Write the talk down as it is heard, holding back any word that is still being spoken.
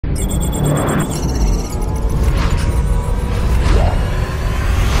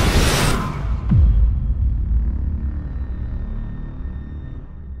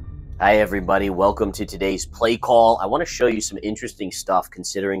Hi everybody, welcome to today's play call. I want to show you some interesting stuff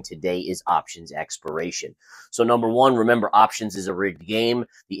considering today is options expiration. So number one, remember options is a rigged game.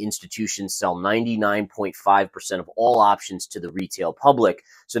 The institutions sell 99.5% of all options to the retail public.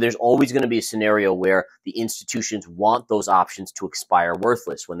 So there's always going to be a scenario where the institutions want those options to expire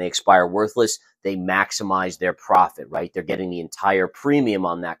worthless. When they expire worthless, they maximize their profit, right? They're getting the entire premium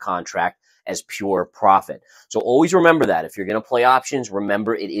on that contract as pure profit. So always remember that. If you're going to play options,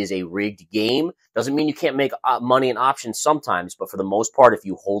 remember it is a rigged game. Doesn't mean you can't make money in options sometimes, but for the most part, if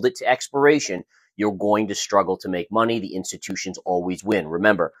you hold it to expiration, you're going to struggle to make money. The institutions always win.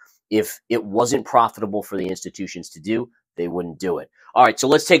 Remember, if it wasn't profitable for the institutions to do, they wouldn't do it. All right, so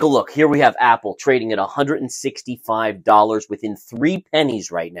let's take a look. Here we have Apple trading at $165 within 3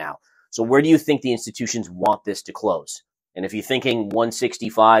 pennies right now. So where do you think the institutions want this to close? And if you're thinking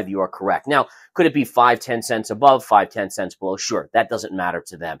 165, you are correct. Now, could it be 5-10 cents above, 5-10 cents below? Sure, that doesn't matter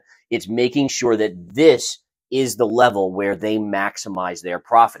to them. It's making sure that this is the level where they maximize their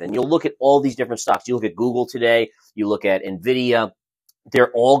profit. And you'll look at all these different stocks. You look at Google today, you look at NVIDIA,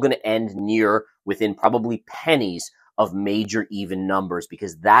 they're all going to end near within probably pennies of major even numbers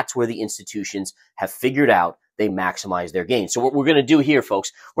because that's where the institutions have figured out they maximize their gains. So what we're going to do here,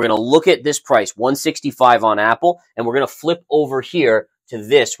 folks, we're going to look at this price, 165 on Apple, and we're going to flip over here to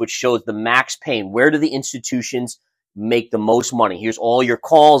this, which shows the max pain. Where do the institutions make the most money? Here's all your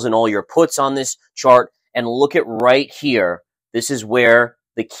calls and all your puts on this chart, and look at right here. This is where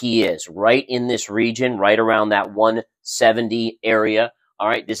the key is, right in this region, right around that 170 area. All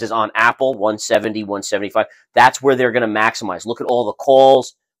right, this is on Apple, 170, 175. That's where they're going to maximize. Look at all the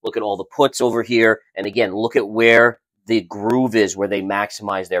calls. Look at all the puts over here. And again, look at where the groove is, where they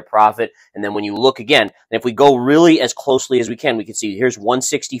maximize their profit. And then when you look again, and if we go really as closely as we can see here's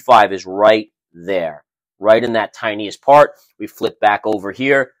 165 is right there, right in that tiniest part. We flip back over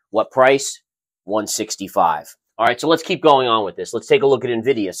here. What price? 165. All right, so let's keep going on with this. Let's take a look at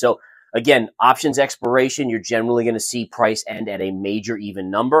NVIDIA. So again, options expiration, you're generally going to see price end at a major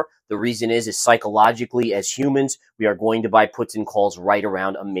even number. The reason is psychologically, as humans, we are going to buy puts and calls right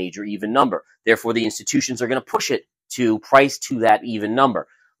around a major even number. Therefore, the institutions are going to push it to price to that even number.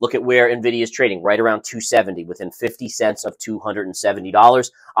 Look at where NVIDIA is trading, right around 270, within 50 cents of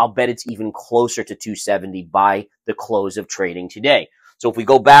 $270. I'll bet it's even closer to 270 by the close of trading today. So if we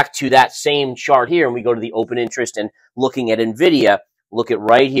go back to that same chart here and we go to the open interest and looking at NVIDIA, look at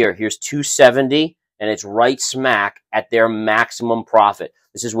right here. Here's 270, and it's right smack at their maximum profit.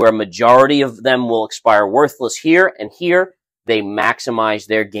 This is where a majority of them will expire worthless here, and here they maximize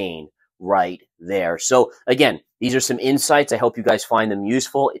their gain right there. So again, these are some insights. I hope you guys find them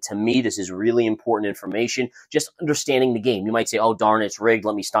useful. To me, this is really important information. Just understanding the game. You might say, oh, darn, it's rigged.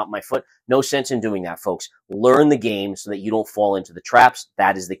 Let me stomp my foot. No sense in doing that, folks. Learn the game so that you don't fall into the traps.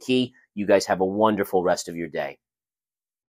 That is the key. You guys have a wonderful rest of your day.